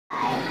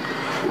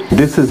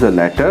This is a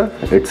letter.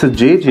 It's a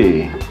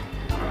JJ.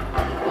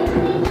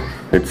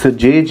 It's a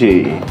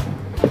JJ.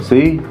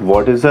 See,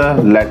 what is a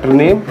letter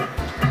name?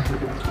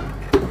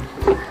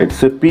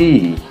 It's a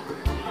P.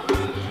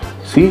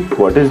 See,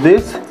 what is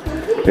this?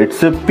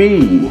 It's a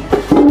P.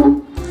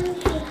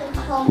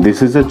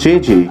 This is a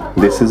JJ.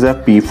 This is a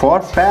P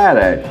for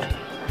parrot.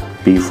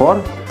 P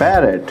for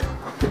parrot.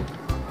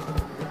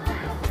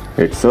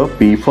 It's a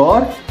P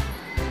for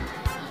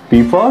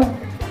parrot.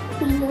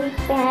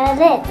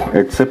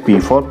 It's a P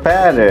for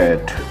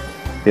parrot.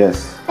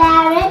 Yes.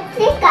 Parrot.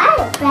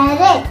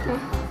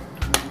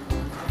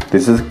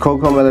 This is a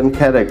Cocomelon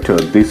character.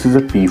 This is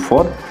a P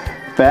for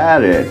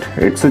parrot.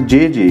 It's a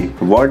JJ.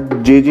 What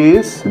JJ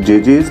is?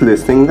 JJ is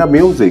listening the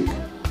music.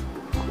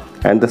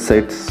 And the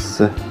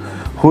sets.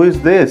 Who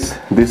is this?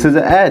 This is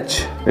a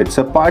H. It's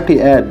a party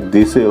at.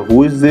 This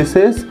who is this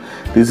is?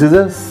 This is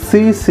a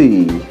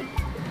CC.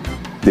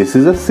 This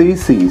is a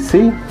CC.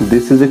 See?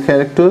 This is a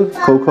character.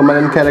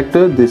 Cocomelon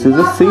character. This is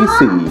a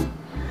CC.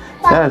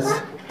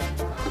 Yes.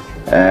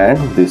 And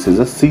this is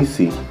a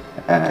CC.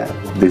 And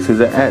this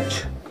is a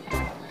H.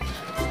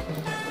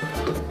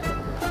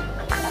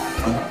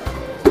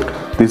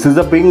 This is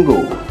a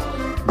bingo.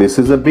 This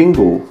is a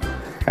bingo.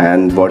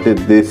 And what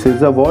is this?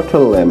 Is a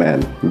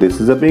watermelon. This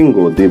is a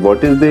bingo.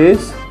 What is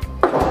this?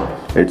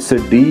 It's a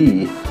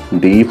D.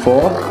 D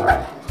for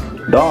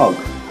dog.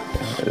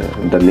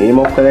 The name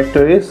of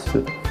character is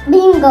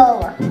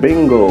Bingo.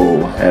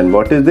 Bingo. And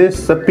what is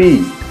this? A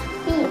P.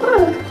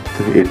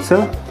 It's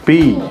a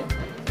P.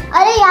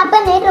 अरे यहाँ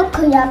पर नहीं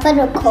रखो, यहाँ पर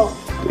रखो.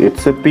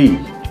 It's a P.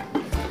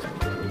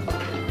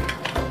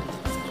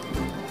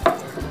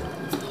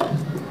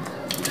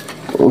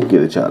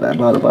 गिर जा रहा है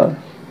बार बार.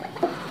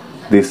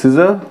 This is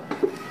a.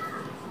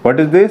 What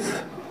is this?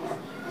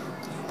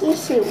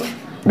 Tissue.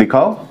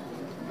 दिखाओ.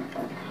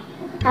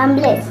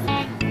 Harmless.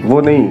 वो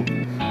नहीं,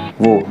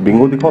 वो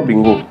बिंगो दिखाओ.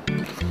 Bingo.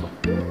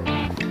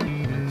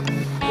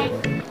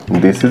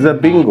 This is a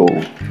bingo.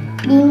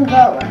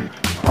 Bingo.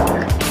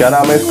 क्या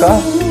नाम है इसका?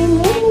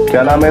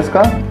 क्या नाम है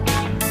इसका?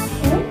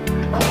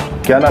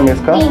 क्या नाम है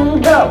इसका?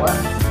 Bingo.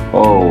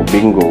 Oh,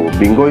 bingo.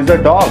 Bingo is a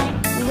dog.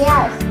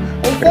 Yes.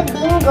 It's a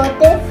bingo.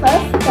 The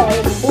first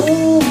time.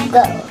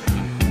 Bingo.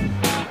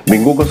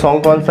 Bingo का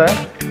सॉन्ग कौन सा है?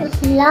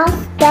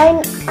 Last time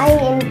I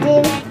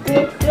did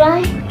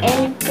try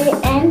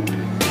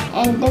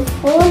and the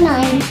phone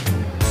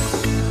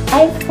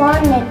I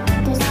found it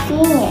to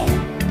sing it.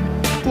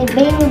 The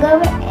bingo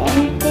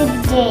and the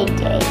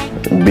JJ.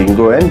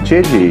 Bingo and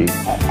JJ.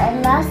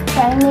 Last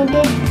time we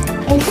did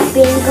is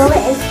bingo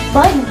is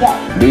birthday.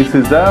 This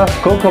is a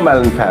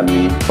Cocomelon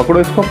family. पकड़ो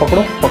इसको,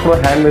 पकड़ो, पकड़ो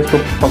hand में इसको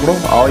पकड़ो.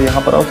 आओ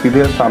यहाँ पर आओ,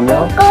 सीधे सामने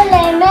आओ.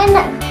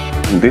 Cocomelon.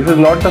 This is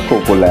not the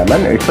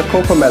Cocomelon. It's a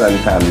Cocomelon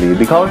family.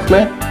 दिखाओ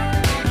इसमें.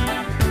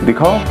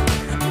 दिखाओ.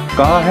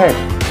 कहाँ है?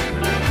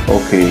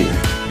 ओके.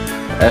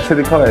 ऐसे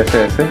दिखाओ,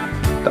 ऐसे ऐसे.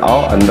 तो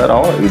आओ अंदर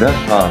आओ इधर.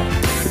 हाँ.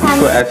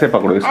 इसको ऐसे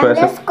पकड़ो. इसको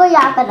ऐसे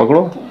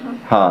पकड़ो.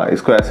 हाँ.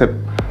 इसको ऐसे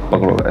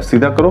पकड़ो.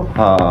 सीधा करो.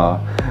 हाँ.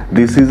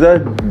 This is a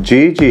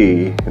JJ.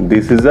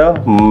 This is a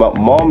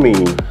mommy.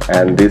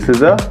 And this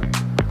is a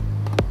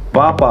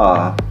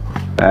papa.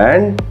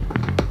 And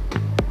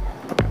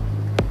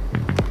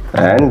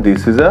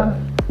this is a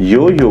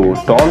yo-yo,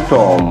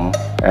 Tom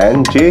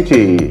and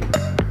JJ.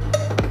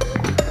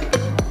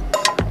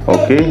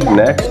 Okay,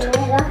 next.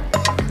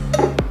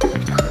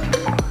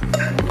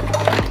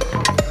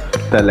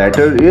 The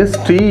letter is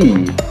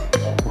T.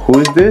 Who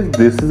is this?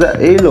 This is a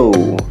elo.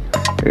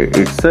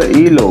 It's a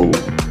elo.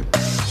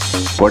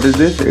 What is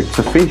this? It's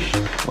a fish.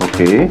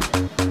 Okay.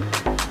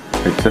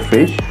 It's a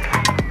fish.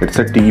 It's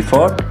a T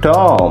for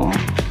Tom.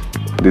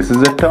 This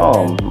is a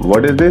Tom.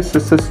 What is this?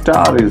 It's a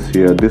star is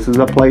here. This is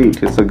a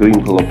plate. It's a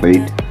green color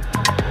plate.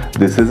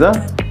 This is a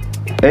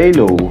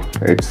halo.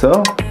 It's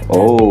a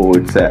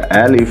it's a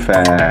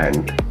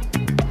elephant.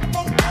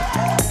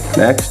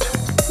 Next.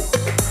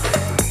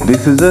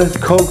 This is a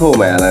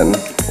Cocomelon.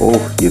 Oh,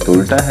 ये तो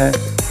उल्टा है.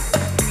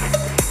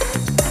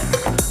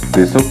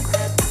 This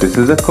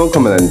is a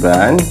Cocomelon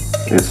brand.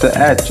 It's a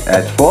H.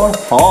 H for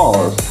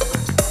horse.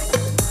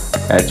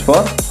 H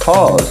for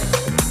horse.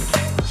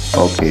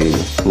 Okay,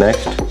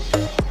 next.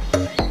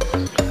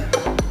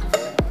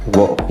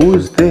 Who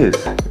is this?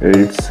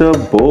 It's a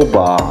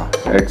boba.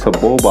 It's a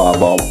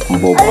boba.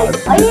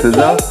 This is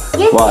a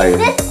Y.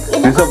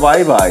 This is a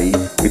YY.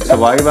 It's a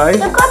YY.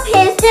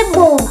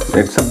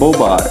 It's a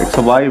boba. It's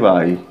a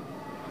YY.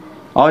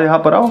 आओ यहाँ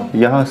पर आओ.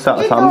 यहाँ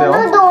सामने आओ.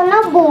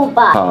 दोनों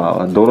Boba.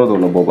 हाँ,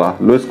 दोनों बोबा.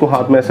 लो इसको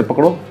हाथ में ऐसे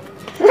पकड़ो.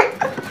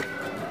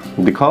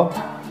 दिखाओ.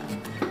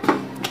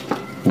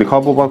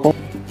 दिखाओ बोबा को.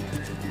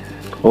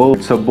 Oh,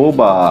 it's a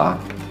boba.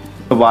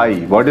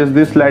 Y. What is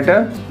this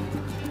letter?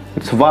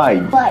 It's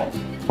Y. Y.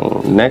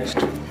 Next.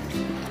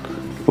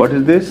 What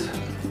is this?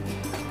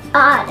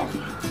 R.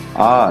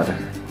 R.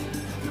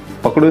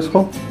 पकड़ो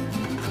इसको.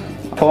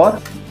 For?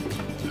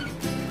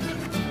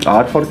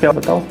 R for क्या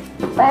बताओ?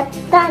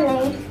 पता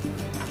नहीं.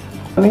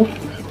 नहीं.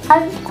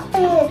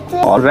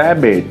 और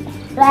rabbit.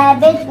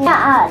 Rabbit ना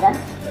R.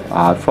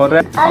 R for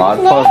rabbit.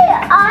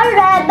 R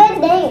rabbit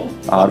नहीं.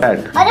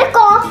 Alphabate. अरे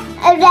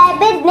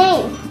रैबिट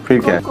नहीं, फिर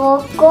क्या?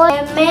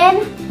 कोकोलेमन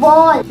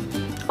ball.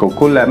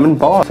 Cocomelon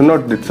ball. No,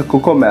 it's a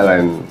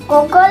Cocomelon.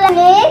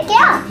 कोकोलेमन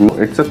क्या? No,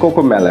 it's a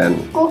Cocomelon.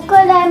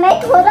 कोकोलेमन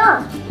थोड़ा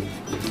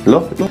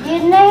Look. ये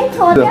नहीं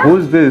थोड़ा।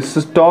 Who's this?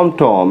 It's Tom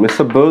Tom. It's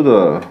a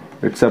brother.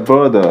 It's a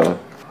brother.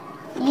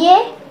 ये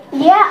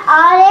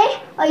आरे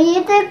और ये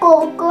तो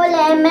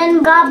कोकोलेमन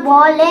का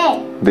बॉल है।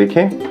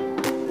 देखें?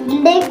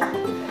 देख।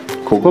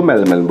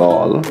 Cocomelon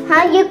ball.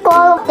 हाँ ये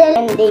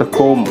कोकोलेमन It's a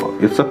comb.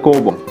 It's a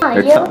comb. हाँ,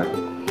 It's a.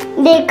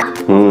 देखा।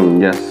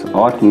 Yes.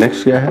 और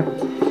next क्या है?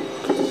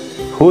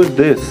 Who's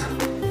this?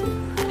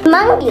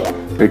 Monkey.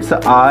 It's a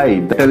eye.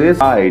 There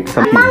is eye. It's a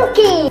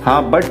Monkey.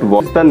 हाँ, but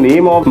what's the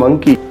name of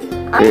monkey?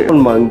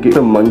 Monkey. It's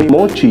a monkey.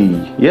 Mochi.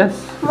 Yes.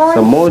 It's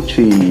a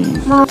mochi.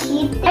 Mochi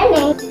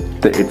नहीं।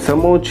 It's a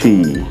mochi.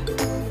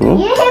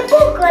 ये है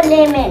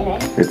कोकोलेमन है।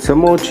 It's a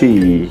mochi.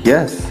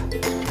 Yes.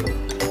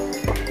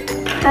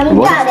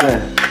 हम जा रहे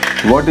हैं।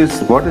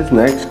 What is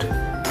next?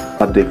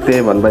 अब देखते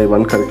हैं one by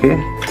one करके.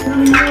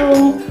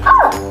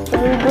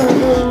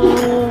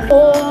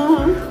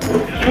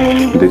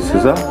 This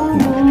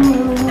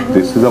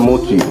is a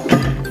mochi.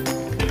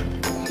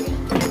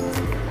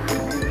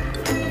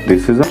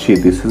 This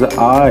is a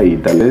eye.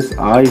 That is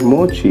eye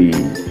mochi.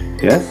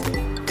 Yes.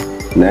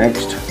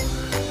 Next,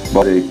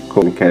 बहुत एक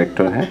कॉमिक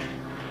कैरेक्टर है.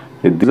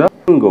 This is a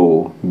bingo.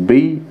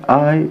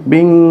 B-I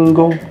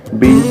bingo.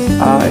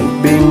 B-I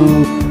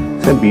bingo.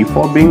 Say B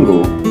for bingo.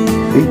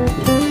 See?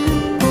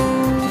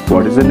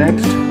 What is the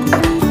next?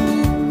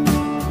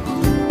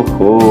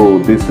 Oh,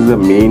 this is the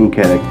main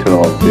character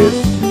of this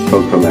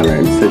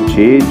Cocomelon. It's a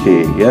JJ.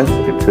 Yes,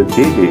 it's a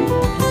JJ.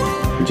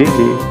 JJ.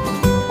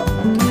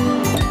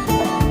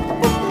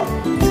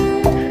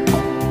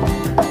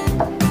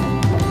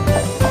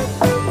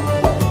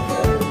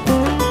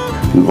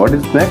 What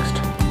is next?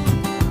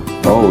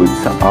 Oh,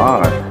 it's a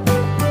R.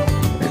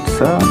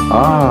 It's a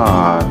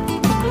R.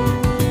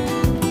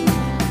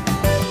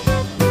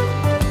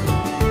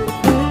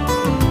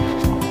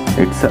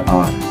 It's a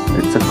R.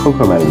 It's a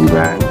Cocomelon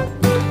brand.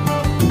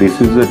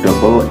 This is a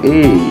double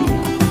A.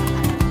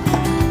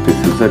 This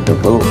is a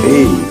double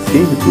A.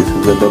 See, this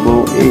is a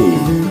double A.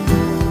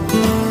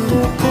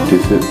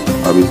 This is.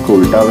 अब इसको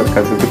उल्टा अगर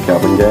करते तो क्या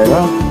बन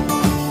जाएगा?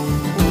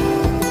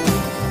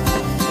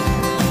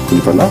 कुछ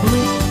बना?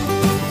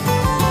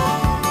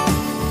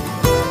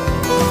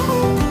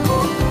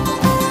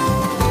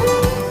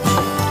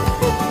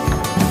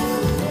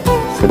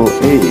 Double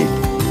A.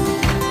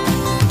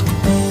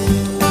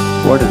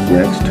 What is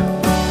next?